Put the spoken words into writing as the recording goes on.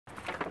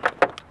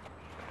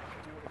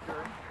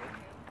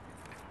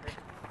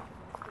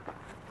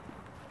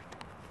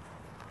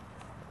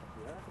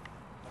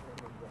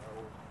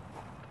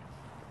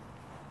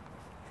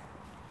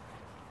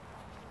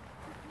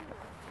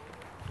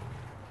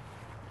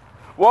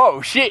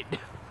Whoa, shit!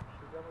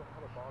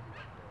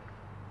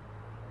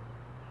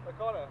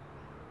 Connor,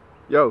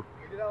 Yo.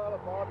 we did have a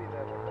Barbie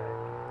there one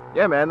day.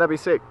 Yeah, man, that'd be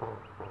sick.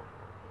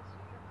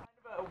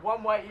 A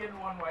one way in,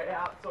 one way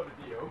out sort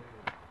of deal.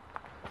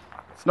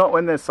 It's not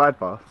when there's side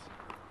paths.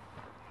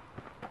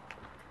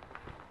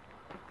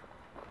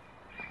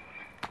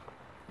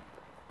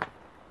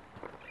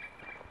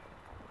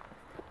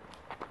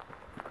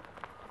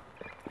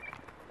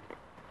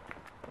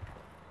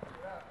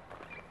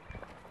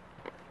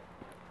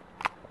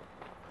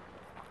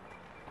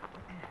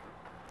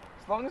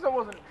 As long as I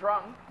wasn't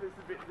drunk,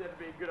 that'd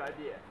be a good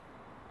idea.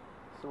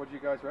 So what do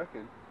you guys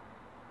reckon?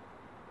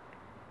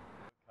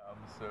 Come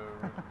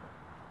soon.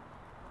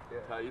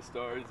 Tell your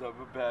stories of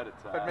a better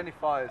time. Had many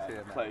fires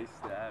here, man. Place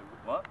to have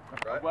what?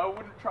 Right? Well, I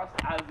wouldn't trust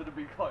Az to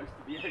be close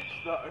to the edge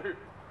though.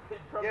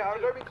 Yeah, I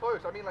don't mean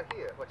close. I mean like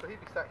here. Like so, he'd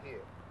be sat here,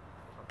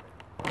 or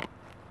something.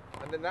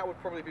 And then that would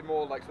probably be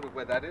more like sort of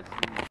where that is.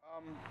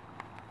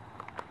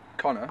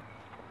 Connor.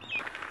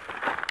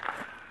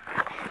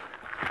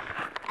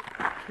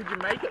 Could you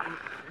make it,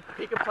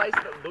 pick a place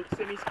that looks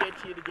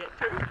semi-sketchy to get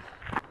to?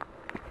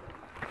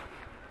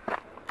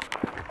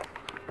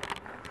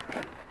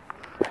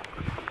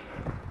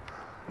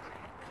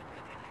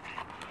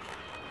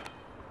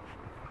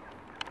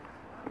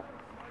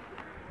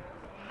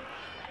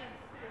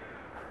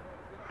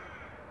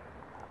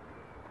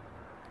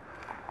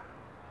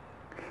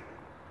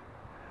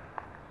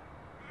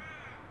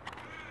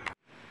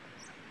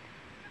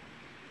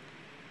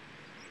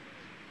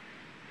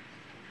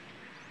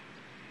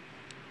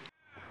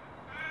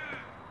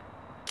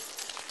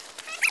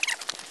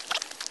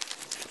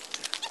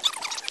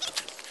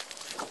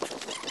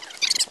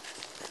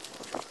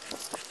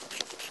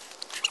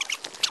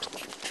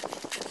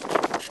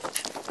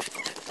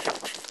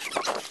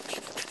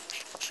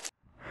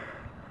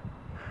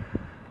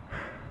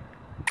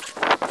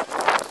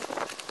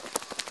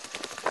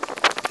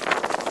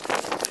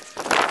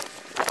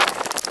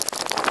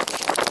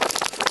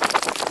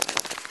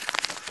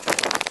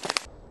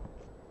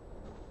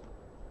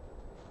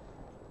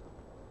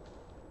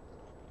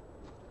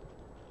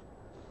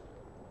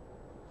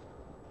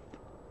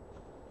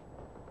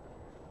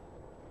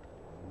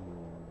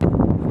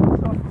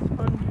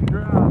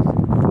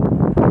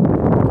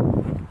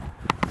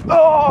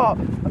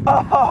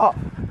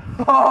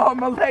 Oh,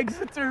 my legs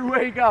are too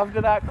weak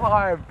after that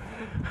climb.